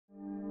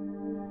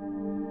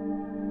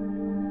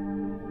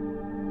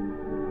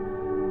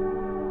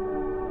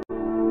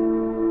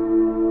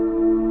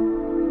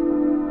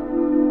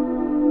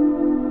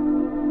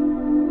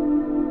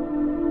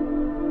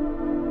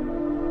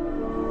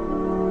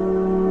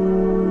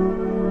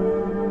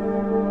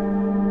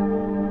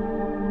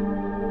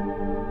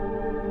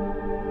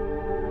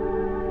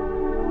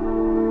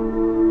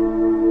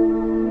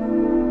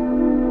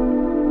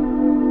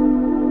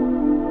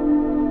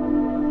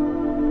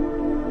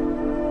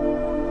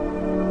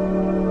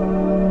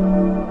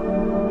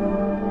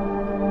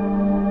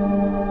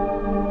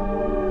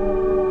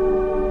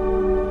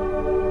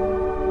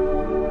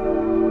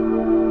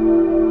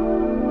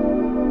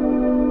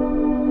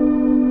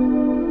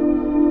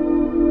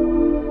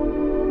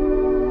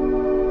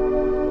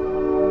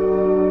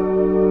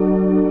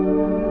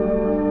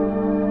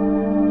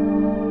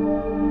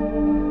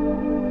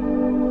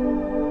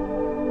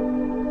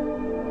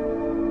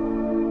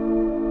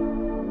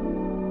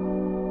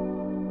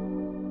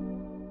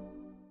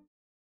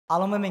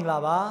အားလုံးပဲမင်္ဂလာ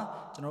ပါ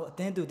ကျွန်တော်အသ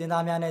င်းသူတင်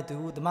သားများနဲ့တူ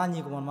ဓမ္မညီ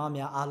ကောင်မ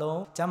များအားလုံး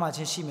ကျမ်းမာခြ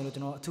င်းရှိမယ်လို့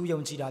ကျွန်တော်အထူးယုံ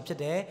ကြည်တာဖြစ်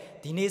တယ်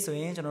ဒီနေ့ဆို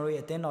ရင်ကျွန်တော်တို့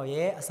ရဲ့အသင်းတော်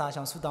ရဲ့အစာ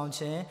ချောင်ဆုတောင်း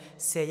ခြင်း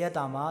10ရက်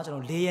တာမှာကျွန်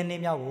တော်4ရက်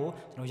နေ့မြောက်ကို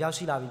ကျွန်တော်ရောက်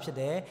ရှိလာပြီဖြစ်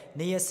တယ်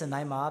နေ့ရက်စဉ်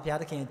တိုင်းမှာဘုရား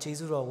သခင်ယေ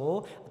ရှုတော်ကို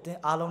အသင်း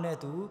အားလုံးနဲ့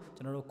တူ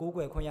ကျွန်တော်တို့ကိုး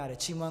ကွယ်ခွင့်ရတယ်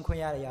ချီးမွမ်းခွင့်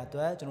ရတဲ့အတွ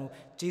က်ကျွန်တော်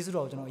ယေရှု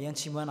တော်ကိုကျွန်တော်အရင်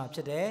ချီးမွမ်းတာဖြ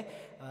စ်တယ်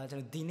ကျွန်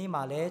တော်ဒီနေ့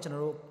မှာလည်းကျွန်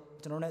တော်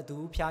တို့နဲ့အတူ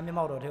ဖျားမျက်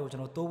မှောက်တော်ထဲကိုကျွ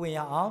န်တော်တိုးဝင်ရ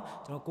အောင်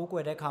ကျွန်တော်ကိုးကွ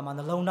ယ်တဲ့အခါမှာ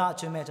နှလုံးသားအ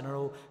ချင်းမဲ့ကျွန်တော်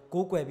တို့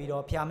ကိုးကွယ်ပြီး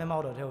တော့ဖျားမျက်မှော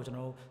က်တော်ထဲကိုကျွန်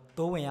တော်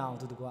တိုးဝင်ရအောင်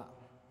တူတူက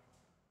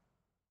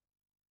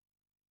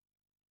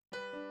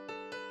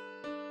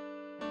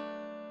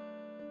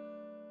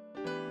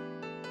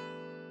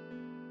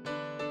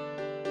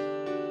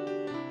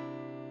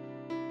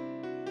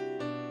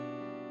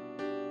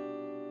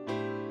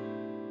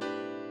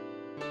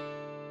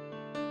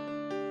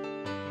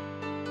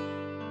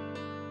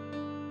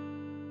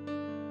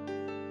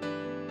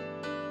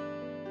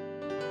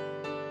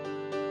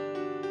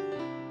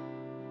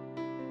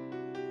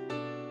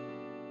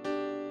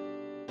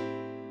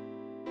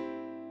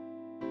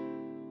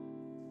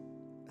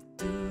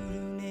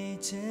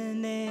ခြင်း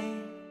နဲ့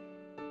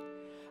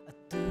အ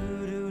တူ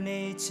တူ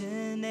နေခြ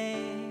င်း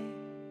နဲ့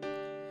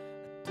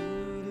အတူ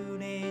တူ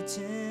နေခြ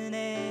င်း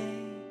နဲ့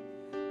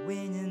ဝိ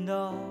ညာဉ်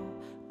တော်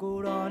ကို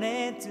ယ်တော်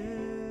နဲ့တူ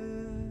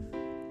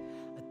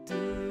အတူ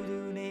တူ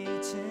နေ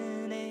ခြ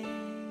င်းနဲ့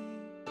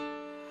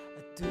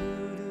အတူ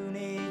တူ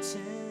နေခြ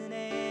င်း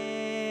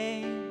နဲ့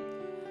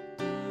အ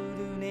တူ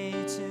တူနေ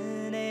ခြ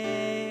င်း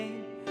နဲ့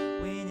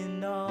ဝိညာဉ်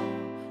တော်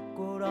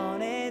ကိုယ်တော်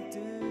နဲ့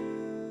တူ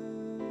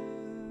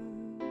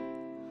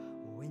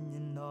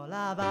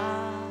လာပါ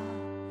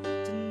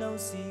ကျွန်တော်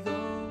စီ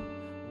ကို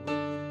ဝိ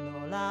ညာဉ်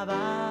တော်လာ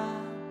ပါ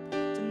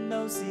ကျွန်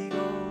တော်စီ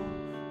ကို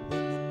ဝိ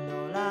ညာဉ်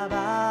တော်လာ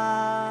ပါ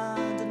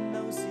ကျွန်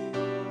တော်စီ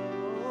ကို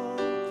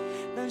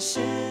သင်ရှ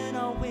င်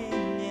တော်ဝိ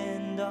ညာ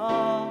ဉ်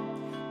တော်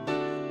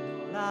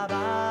လာ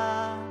ပါ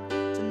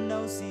ကျွန်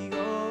တော်စီ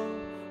ကို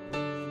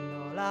ဝိညာဉ်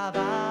တော်လာ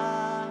ပါ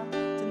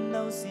ကျွန်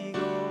တော်စီ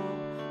ကို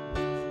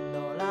ဝိညာဉ်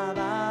တော်လာ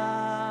ပါ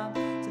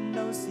ကျွန်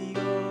တော်စီ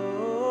ကို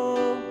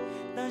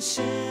သင်ရှ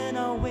င်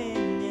တော်ဝိညာ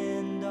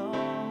ဉ်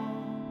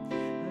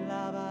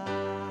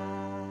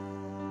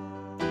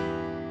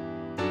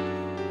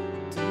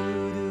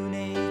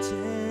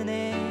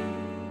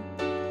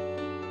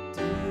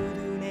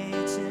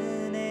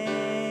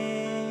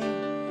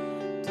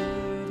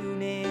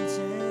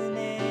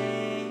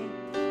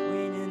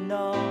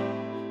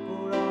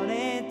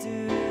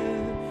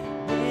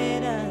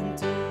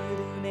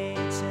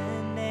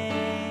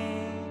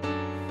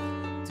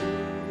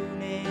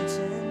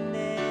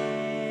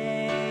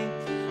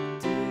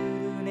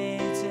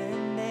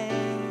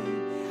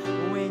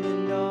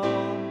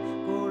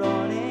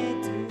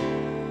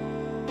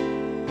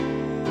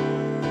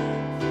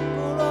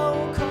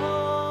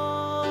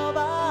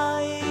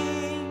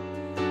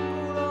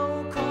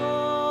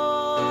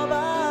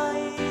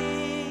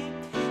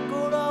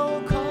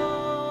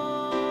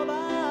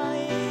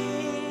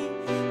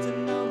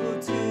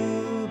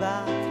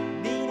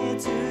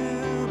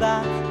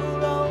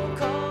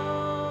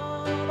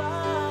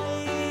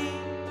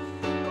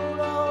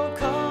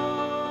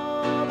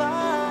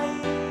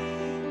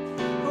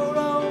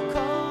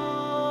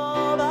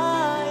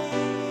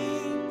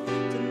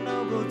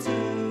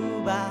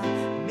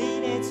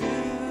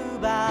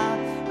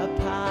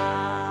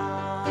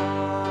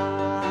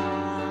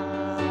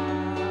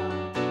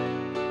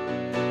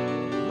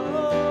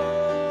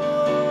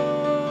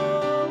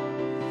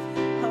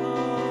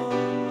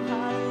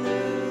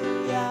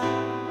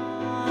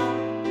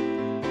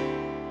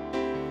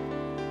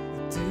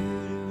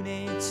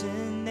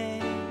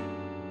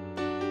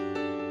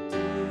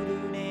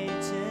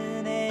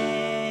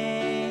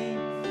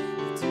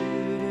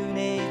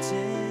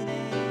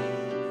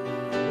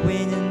ဝိ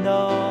ညာဉ်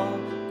တော်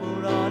ကိုယ်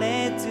တော်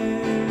နဲ့တူ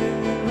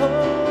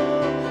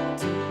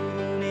တူ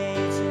နေ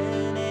ခြ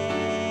င်းနဲ့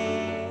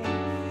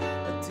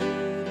အတူ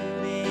တူ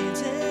နေ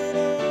ခြင်း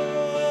နဲ့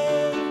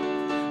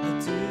အ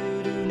တူ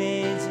တူနေ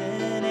ခြ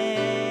င်း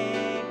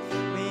နဲ့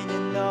ဝိညာ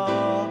ဉ်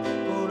တော်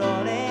ကိုယ်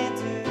တော်နဲ့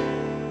တူ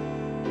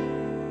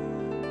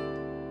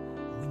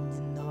ဝိ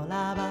ညာဉ်တော်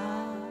လာပါ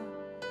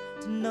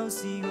ကျွန်တော်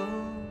စီ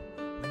ကို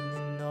ဝိ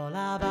ညာဉ်တော်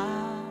လာပါ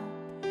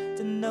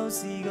ကျွန်တော်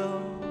စီကို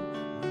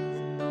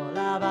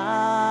လာပါ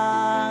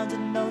ကျွ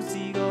န်တော်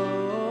စီကို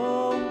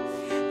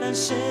သင်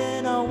ရှင်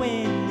တော်ဝိ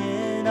ညာ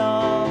ဉ်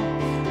တော်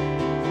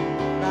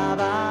လာ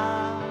ပါ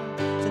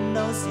ကျွန်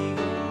တော်စီ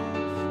ကို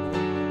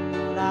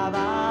လာ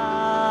ပါ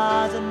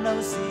ကျွန်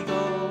တော်စီ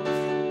ကို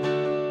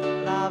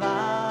လာပါ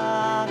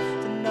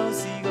ကျွန်တော်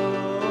စီကို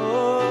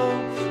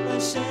သ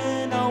င်ရှ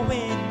င်တော်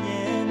ဝိညာ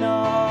ဉ်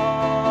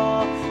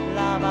တော်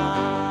လာပါ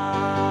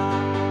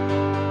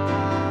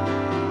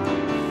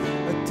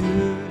အတူ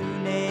တူ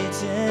နေ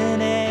ခြင်း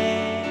နဲ့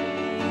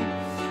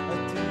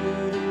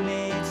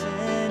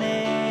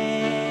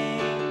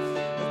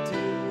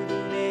တူ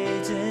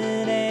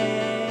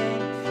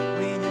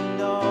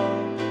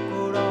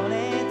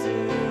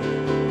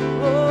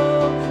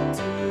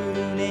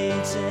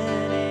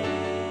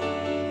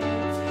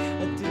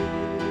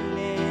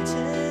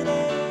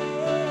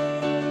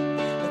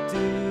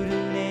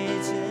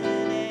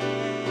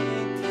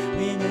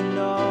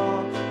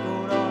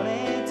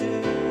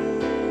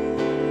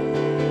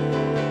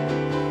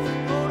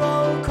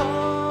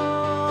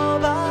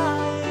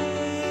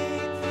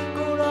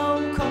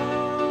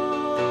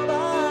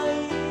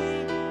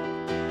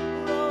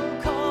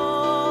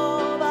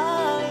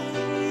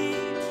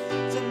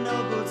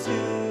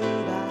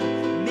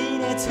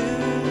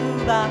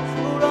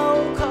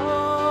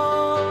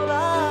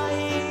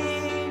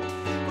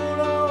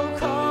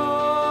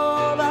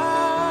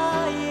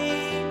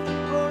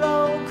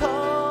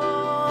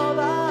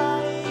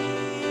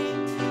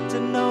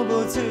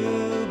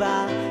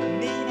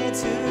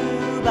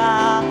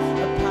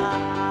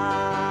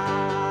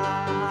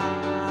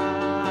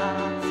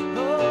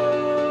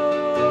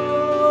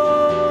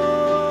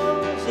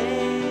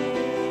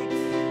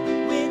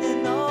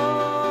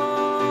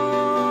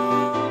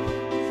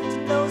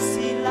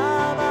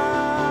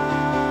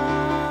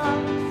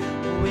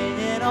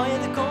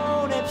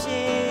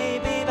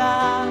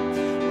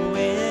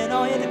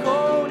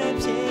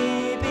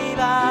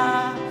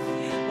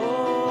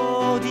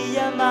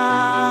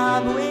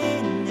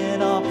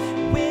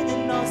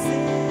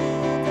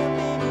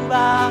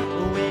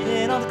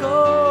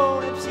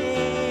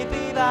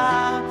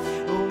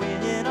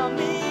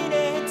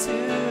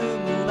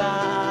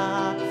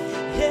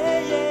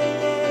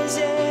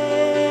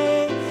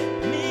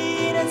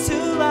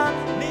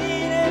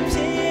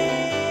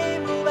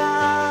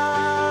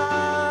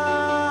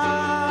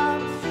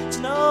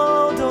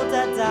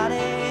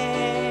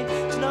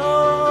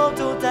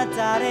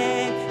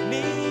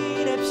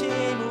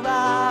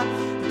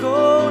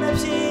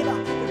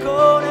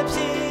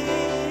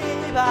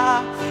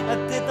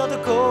စ်တော်တ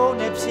ကိုး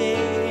နဲ့ဖြ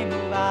ည့်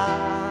မှုပါ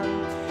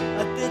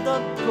အသစ်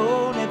တော်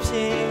ကိုးနဲ့ဖြ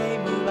ည့်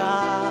မှုပါ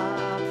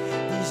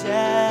ဒီရှ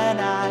မ်း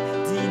နိုင်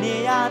ဒီနေ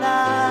ရာ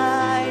နို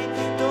င်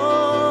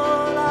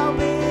တော်လောင်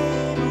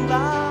ပေးမှု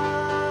ပါ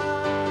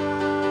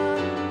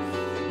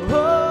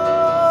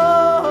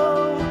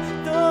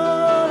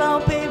တော်လော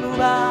င်ပေးမှု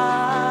ပါ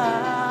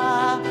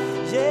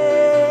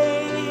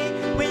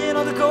ဝိညာဉ်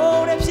တော်တ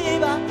ကိုးနဲ့ဖြည့်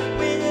ပါ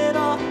ဝိညာဉ်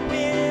တော်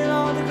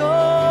တ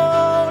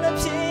ကိုးနဲ့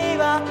ဖြည့်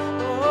ပါ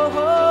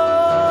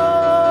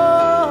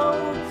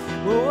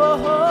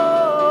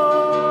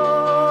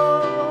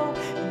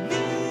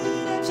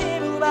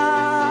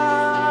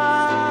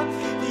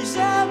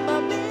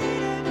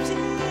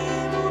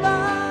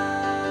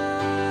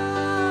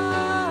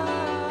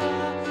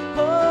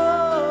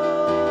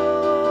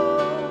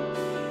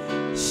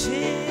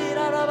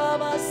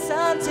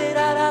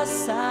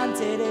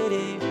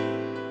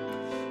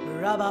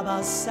Rababa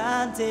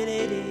Sante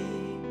Lady,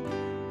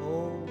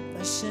 oh,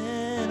 the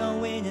shin of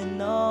winning,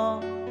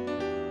 no,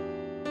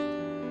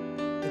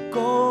 the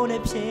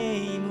golden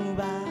pay move,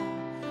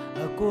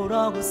 a good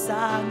old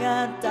sang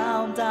and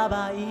down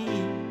Tabai.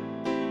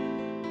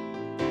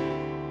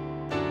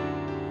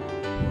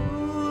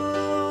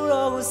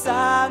 Oh,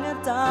 sang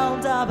and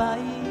down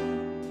Tabai.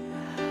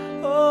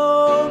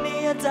 Oh,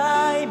 me a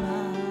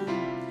diamond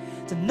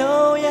to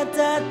know yet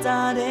that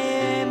time.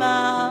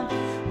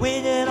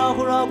 Winning all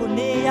who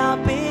near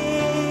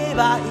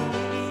baby,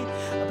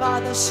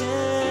 about the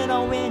shin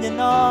of winning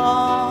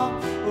all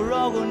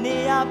who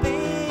near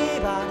baby,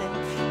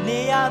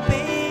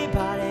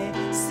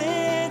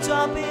 send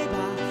your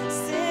baby,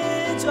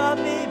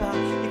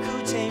 you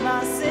could change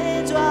my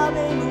send your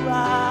baby.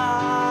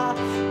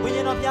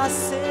 Winning up your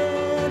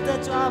send the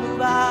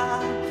drama,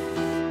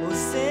 oh,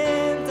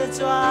 send the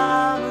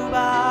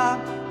drama.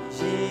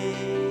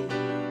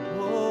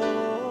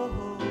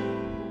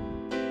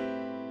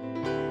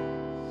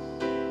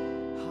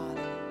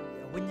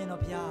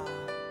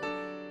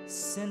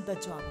 Send the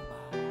job.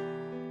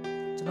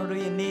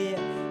 Generally, near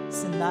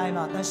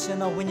Sinaima,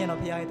 National Winning of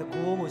Pia, the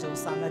goal was on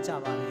Sanga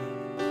Java.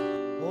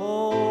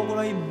 Oh, what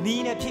I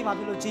mean a pima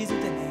below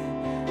Jesus.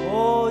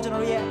 Oh,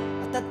 generally,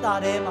 at that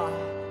Tarema.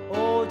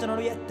 Oh,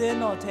 generally, at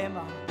dinner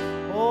tema.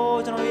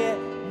 Oh, generally,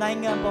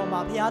 Nanga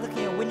Bomba, Pia, the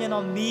king winning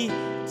on me.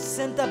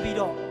 Send the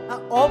beetle.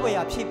 Always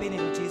a peeping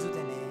in Jesus.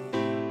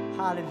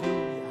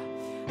 Hallelujah.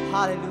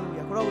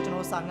 Hallelujah. Grow to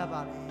know Sanga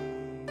Baby.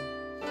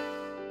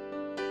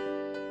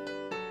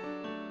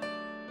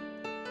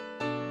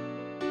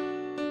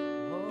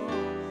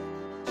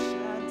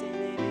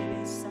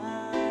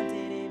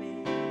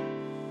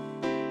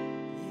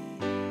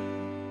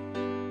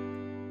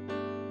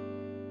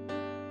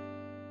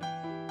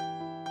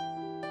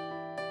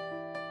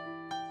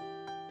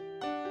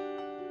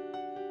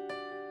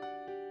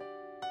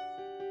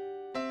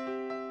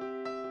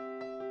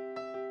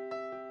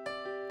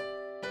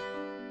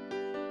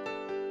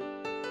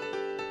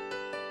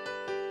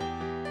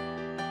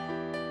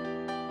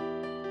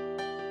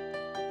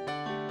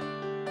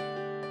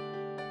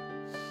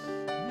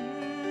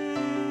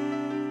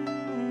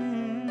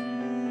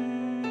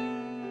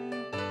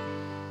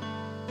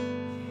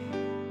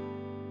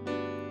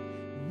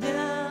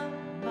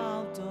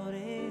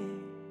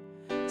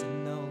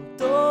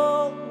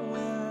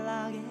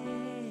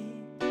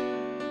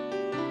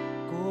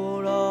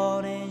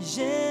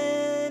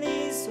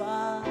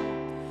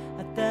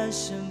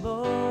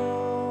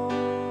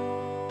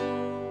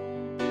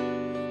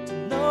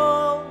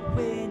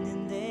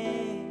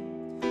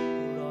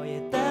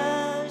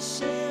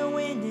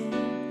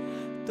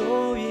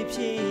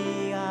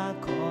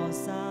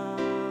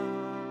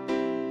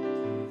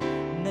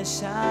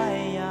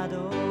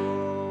 Shayado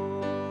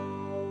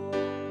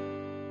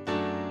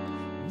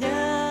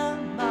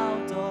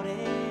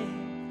Nyamautore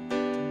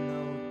no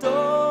to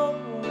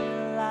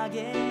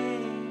lage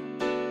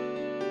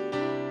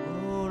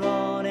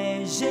Urone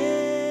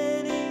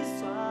jeni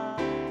swa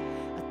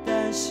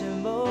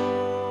atashimo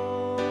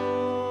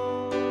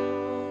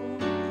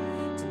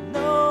to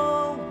no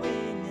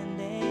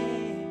winne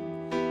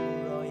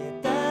Uroye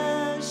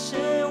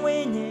tashe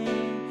winne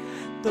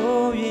to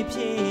yue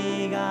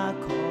piega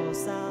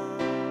kosa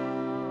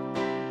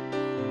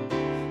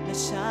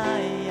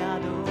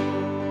Shayado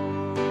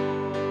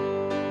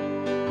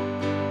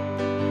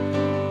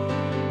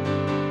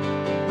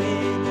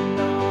when you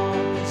know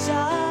the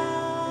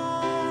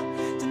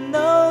to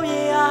know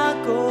ya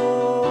go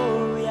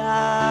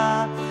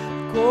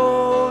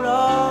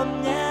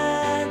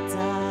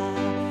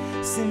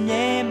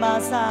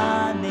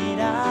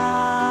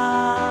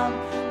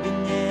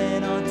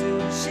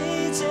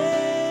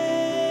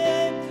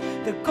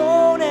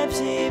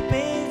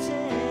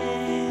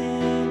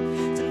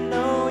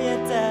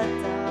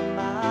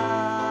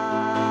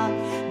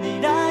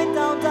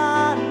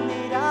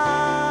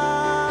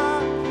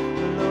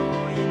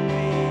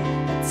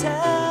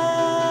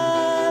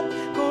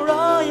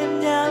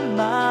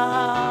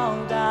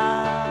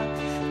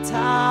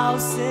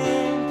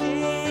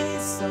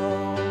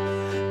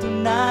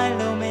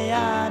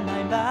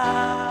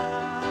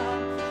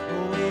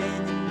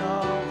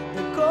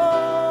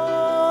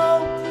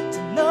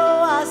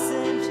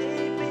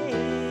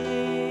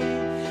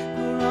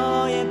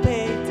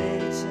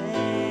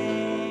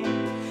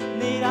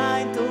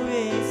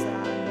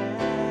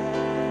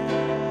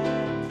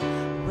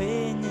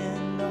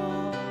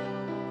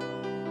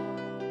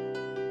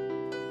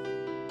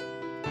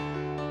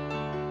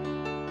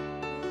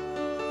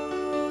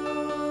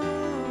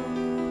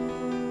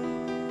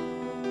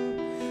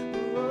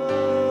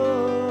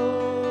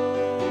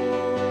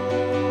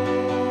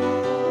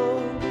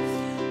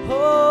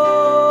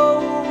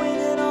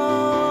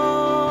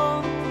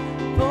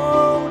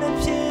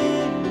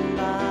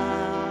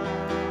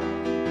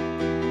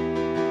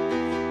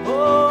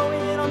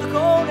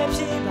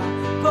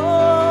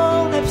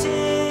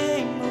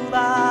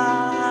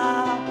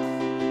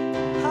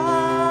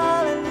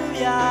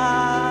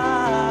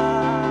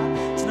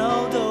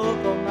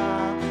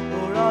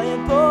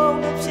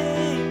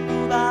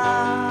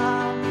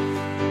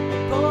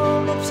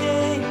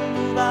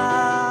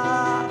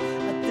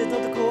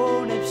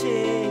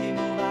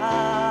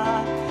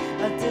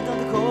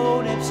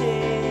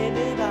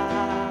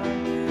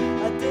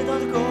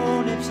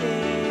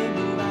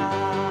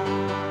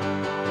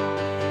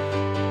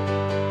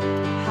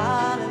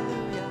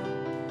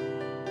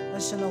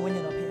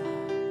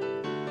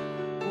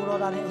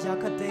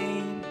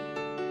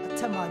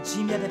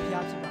ကြီးမြတ်တဲ့ဖခ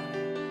င်ဖြစ်ပါတယ်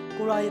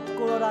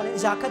ကိုရောဒါလေး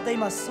အရာခတ်သိ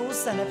မ်းမှာစိုး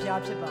စံတဲ့ဖခင်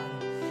ဖြစ်ပါတယ်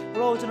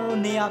ကိုရောကျွန်တော်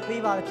တို့နေရာ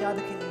ပေးပါတယ်ဖခင်သ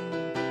ခင်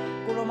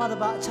ကိုရောမတ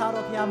ပါအခြား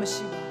တော့ဖခင်မ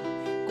ရှိပါ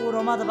ကို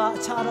ရောမတပါအ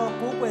ခြားတော့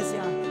ကိုးကွယ်စ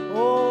ရာ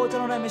အိုးကျွ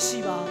န်တော်လည်းမရှိ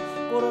ပါ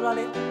ကိုရောဒါ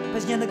လေးဘ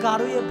ယင်တကာ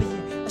တို့ရဲ့ဘယ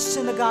င်အရှ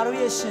င်တကာတို့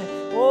ရဲ့ရှင်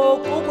အိုး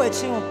ကိုးကွယ်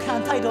ခြင်းကိုခံ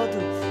ထိုက်တော်သူ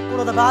ကို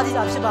ရောတပါးကြီး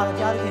တာဖြစ်ပါတယ်ဖ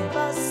ခင်သခင်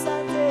ပါစံ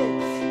တဲ့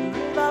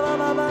ဘာဘာ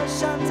ဘာဘာ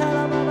ရှန်တာ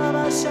လာဘာဘာ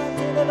ဘာရှန်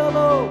တဲ့လေ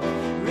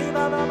ဘော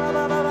Riba ba ba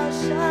ba ba ba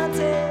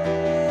shante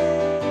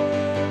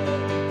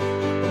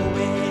Oh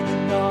when you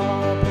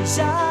know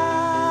pisha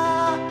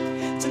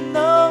to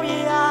know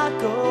ya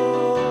go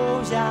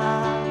ya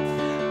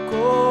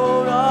go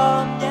ro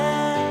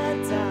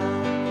myata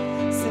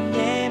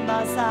simye ma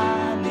sa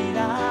ni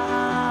da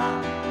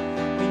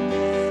when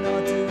you know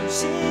to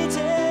shi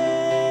je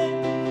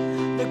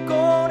the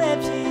go ne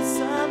phi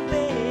san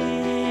pe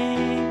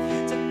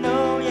to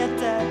know ya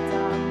that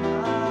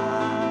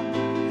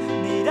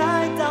ni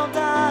dai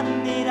down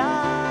နေတာ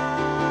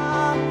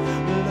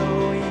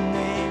လို့ရင်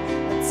တွေ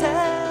အထ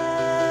က်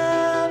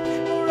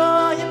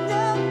ရောရင်မြ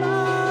တ်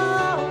မော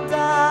င်း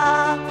တာ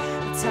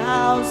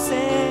ထောင်စ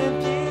င်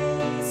ပြေ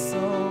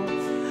ဆုံး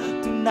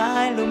သူနို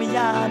င်လို့မရ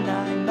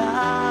နိုင်ပါ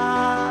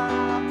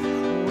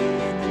ဝ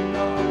င်း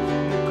နော်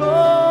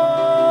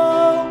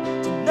ကို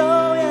ကျွန်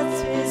တော်ရဲ့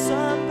ဆွေစွ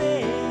မ်း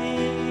ပေး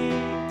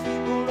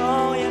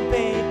ရောရင်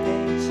ပေး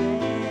တဲ့ချင်း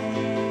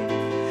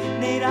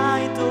နေတို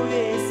င်းတို့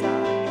ရဲ့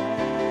စား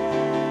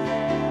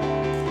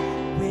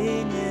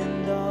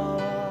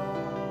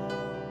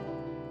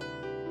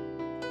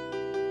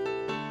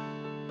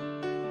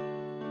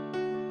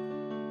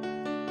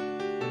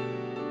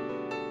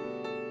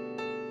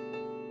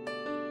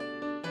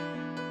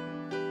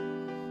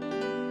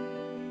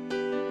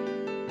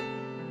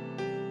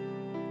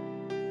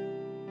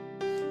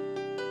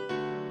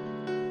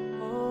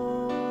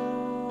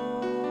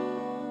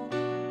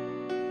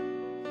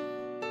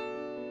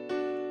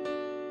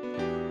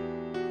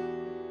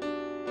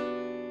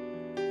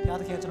ဘု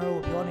ရားသခင်ကျွန်တော်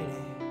တို့ပြောနေတ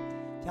ယ်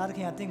ဘုရားသခ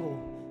င်ကတင့်ကို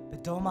ဘ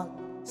ယ်တော့မှ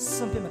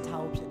စွန့်ပစ်မ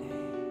ထားဘူးဖြစ်တယ်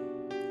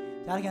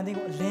ဘုရားသခင်တင့်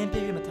ကိုအလင်းပြ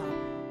ည့်မထား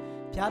ဘူး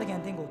ဘုရားသခင်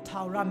တင့်ကိုထာ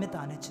ဝရမေတ္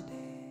တာနဲ့ချစ်တ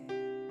ယ်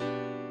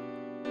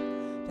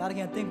ဘုရားသခ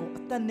င်တင့်ကို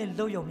အသက်နဲ့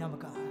လွတ်ယုံများမ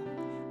က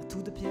အ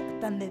ထူးသဖြင့်အ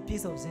သက်နဲ့ပြ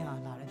ည့်စုံခြင်းဟာ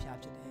လာတဲ့ဘုရား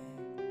ဖြစ်တယ်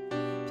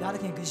ဘုရားသ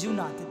ခင်ကယု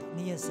ဏတည်တဲ့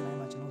နေ့ရက်စတိုင်း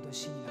မှာကျွန်တော်တို့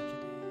ရှိနေတာဖြစ်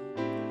တယ်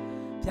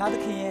ဘုရားသ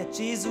ခင်ရဲ့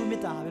ဂျေဇုမေ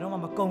တ္တာဘယ်တော့မှ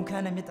မကုန်ခ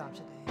န်းတဲ့မေတ္တာဖြ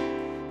စ်တယ်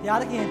ဘုရား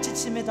သခင်ရဲ့ချစ်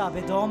ခြင်းမေတ္တာဘ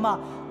ယ်တော့မှ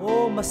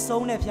မ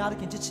ဆုံးတဲ့ဘုရားသ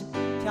ခင်ချစ်ခြင်း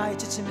ဘုရားရဲ့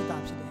ချစ်ခြင်းမေတ္တာ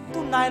ဖြစ်တယ်သူ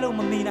နိုင်လို့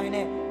မမီနိုင်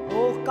တဲ့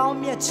ကောင်း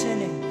မြတ်ခြင်း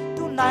နဲ့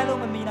သူနိုင်လို့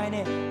မမီနိုင်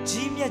တဲ့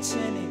ကြီးမြတ်ခြ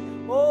င်းနဲ့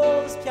ဘု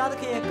ရားသ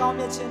ခင်ရဲ့ကောင်း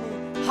မြတ်ခြင်းနဲ့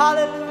ဟာ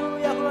လေလု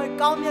ယာကိုရော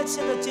ကောင်းမြတ်ခြ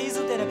င်းနဲ့ဂျေ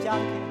ဇုတင်တဲ့ဘုရား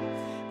သခင်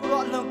ကို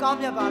ရောအလွန်ကောင်း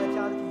မြတ်ပါတယ်ဘု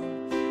ရားသခင်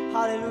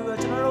ဟာလေလုယာ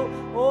ကျွန်တော်တို့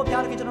ဘု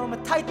ရားသခင်ကျွန်တော်တို့မ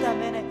ထိုက်တန်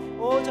မဲနဲ့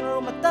ကျွန်တော်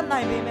တို့မတတ်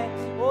နိုင်ပေမဲ့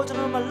ကျွန်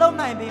တော်တို့မလုံ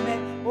နိုင်ပေမဲ့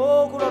ကို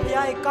ရောဘု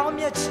ရားရဲ့ကောင်း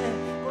မြတ်ခြင်း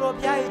ကိုရော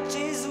ဘုရားရဲ့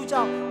ဂျေဇု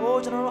ကြောင့်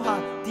ကျွန်တော်တို့ဟာ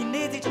ဒီ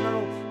နေ့ဒီကျွန်တော်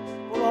တို့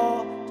ကျွ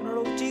န်တော်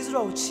တို့ဂျေဇု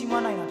တော်ကိုချီးမွ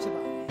မ်းနိုင်တာဖြစ်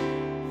ပါတယ်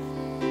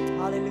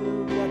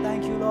Hallelujah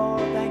thank you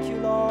Lord thank you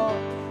Lord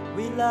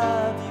we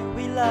love you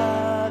we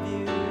love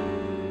you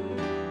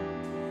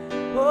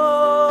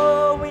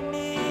oh we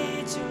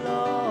need you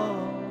Lord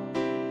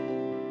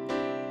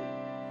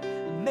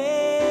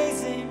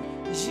amazing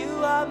you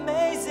are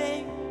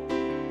amazing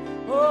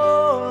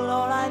oh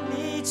Lord I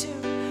need you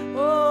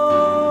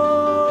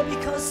oh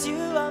because you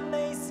are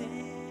amazing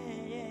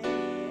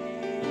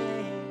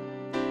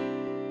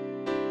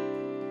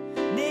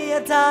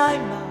near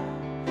time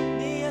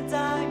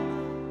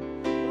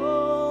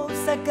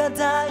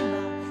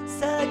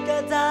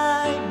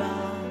Sakadaima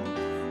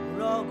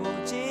Rogo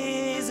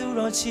Jesu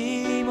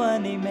Rochima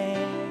Nime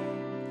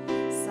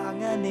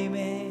Sanga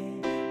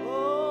Nime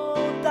Oh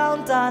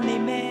Downtown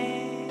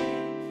Nime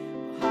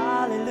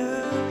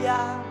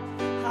Hallelujah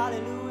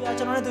Hallelujah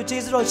ကျွန်တော်တို့ဂျေ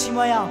ဇုတော်ချီး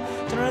မွမ်းရအောင်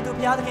ကျွန်တော်တို့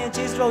ဘုရားသခင်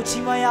ဂျေဇုတော်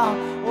ချီးမွမ်းရအောင်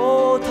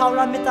အိုးထာဝ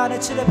ရမေတ္တာ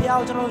နဲ့ချစ်တဲ့ဘုရား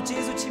ကိုကျွန်တော်တို့ဂျေ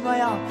ဇုချီးမွမ်း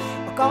ရအောင်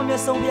အကောင်းမြ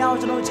တ်ဆုံးဘုရားကို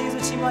ကျွန်တော်တို့ဂျေဇု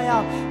ချီးမွမ်းရအော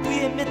င်သူ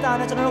ရဲ့မေတ္တာ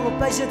နဲ့ကျွန်တော်တို့ကို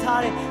ပိုက်ရှစ်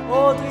ထားတယ်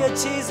အိုးသူရဲ့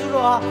ဂျေဇု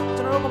တော်ဟာ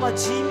ကျွန်တော်တို့ဘုရား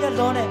ကြီးမြတ်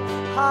လွန်းတယ်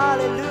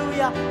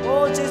Hallelujah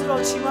oh Jesus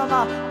Lord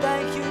chimama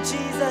thank you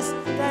Jesus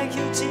thank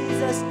you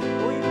Jesus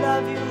we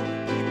love you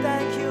we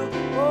thank you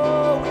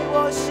oh we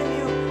worship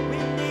you we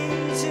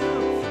need you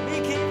we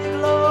give you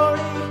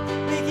glory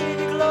we give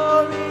you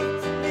glory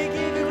we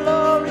give you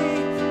glory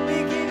we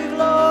give you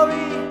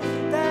glory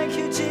thank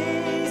you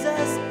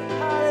Jesus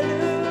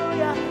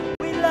hallelujah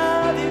we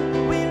love you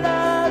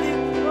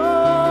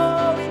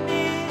oh we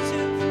need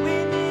you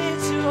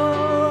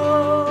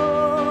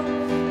oh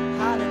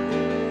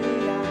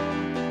hallelujah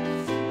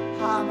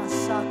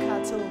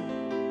hamasakato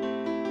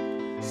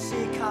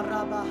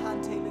shikaraba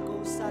hante lego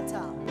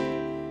sata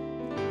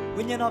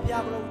ဝိညာဉ်တော်ဘု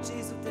ရားကိုယေ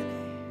ရှုတင်တ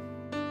ယ်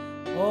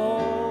။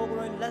အိုးကို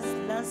လ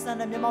မ်းဆန်း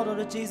တဲ့မျက်မှောက်တော်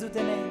ကိုယေရှုတ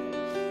င်တယ်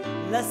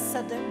။လက်ဆ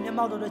က်တဲ့မျက်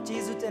မှောက်တော်ကိုယေ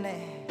ရှုတင်တယ်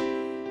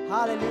။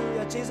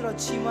 Hallelujah ယေရှုတော်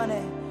ချီးမွမ်းတ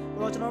ယ်။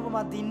ကိုကျွန်တော်တို့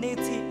မှာဒီနေ့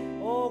ထိ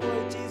အိုးကို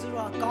ယေရှု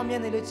တော်ကောင်းမြ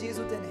တ်တယ်လို့ယေ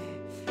ရှုတင်တယ်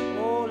။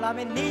အိုးလာမ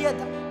ယ့်နေ့ရက်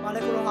မှာလ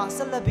ည်းကိုဟာဆ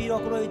က်လက်ပြီး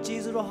တော့ကိုယေ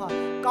ရှုတော်ဟာ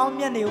ကောင်း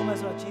မြတ်နေဦးမယ်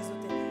ဆိုတော့ယေရှု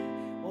တင်တယ်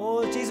။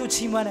အိုးယေရှု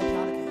ချီးမွမ်းတယ်ဘု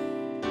ရားသခင်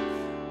။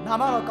 နာ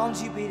မတော်ကောင်း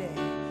ချီးပေးတယ်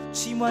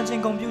ချီးမွမ်းခြ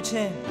င်းဂုဏ်ပြုခြ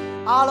င်း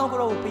အားလုံးကို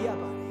တော့ပေးအပ်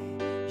ပါတယ်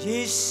ယေ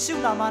ရှု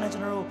နာမနဲ့ကျွ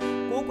န်တော်တို့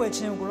ကိုးကွယ်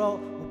ခြင်းကိုတော့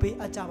ပေး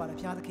အပ်ကြပါတယ်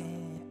ဘုရားသခင်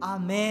အာ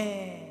မင်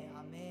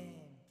အာမင်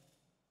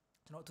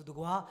ကျွန်တော်အတူတ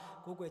ကွာ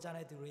ကိုးကွယ်ကြ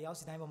တဲ့သူတွေရောက်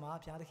စီတိုင်းပေါ်မှာ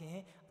ဘုရားသခင်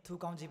အထူး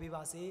ကောင်းချီးပေး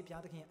ပါစေဘု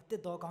ရားသခင်အသ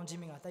စ်တော်ကောင်းချီး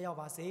မင်္ဂလာတက်ရောက်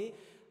ပါစေ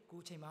အ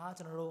ခုချိန်မှာ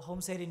ကျွန်တော်တို့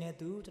home stay တွေနဲ့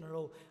တူကျွန်တော်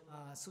တို့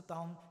ဆူ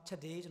တောင်းချက်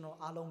တွေကျွန်တော်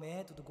အားလုံးပဲ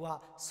တူတကွာ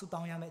ဆူတော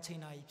င်းရမယ့်အချိန်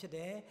နာကြီးဖြစ်တ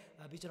ယ်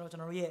ပြီးကျွန်တော်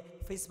တို့ရဲ့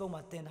Facebook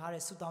မှာတင်ထား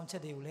တဲ့ဆူတောင်းချ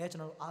က်တွေကိုလည်းကျွ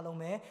န်တော်တို့အားလုံး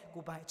ပဲ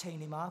ကိုယ်ပိုင်အချိန်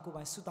တွေမှာကိုယ်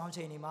ပိုင်ဆူတောင်း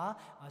ချိန်တွေမှာ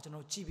ကျွန်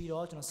တော်ကြည့်ပြီး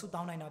တော့ကျွန်တော်ဆူ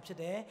တောင်းနိုင်တာဖြစ်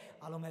တယ်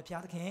အားလုံးပဲဘု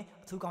ရားသခင်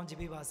အထူးကောင်းချီး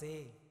ပေးပါစေ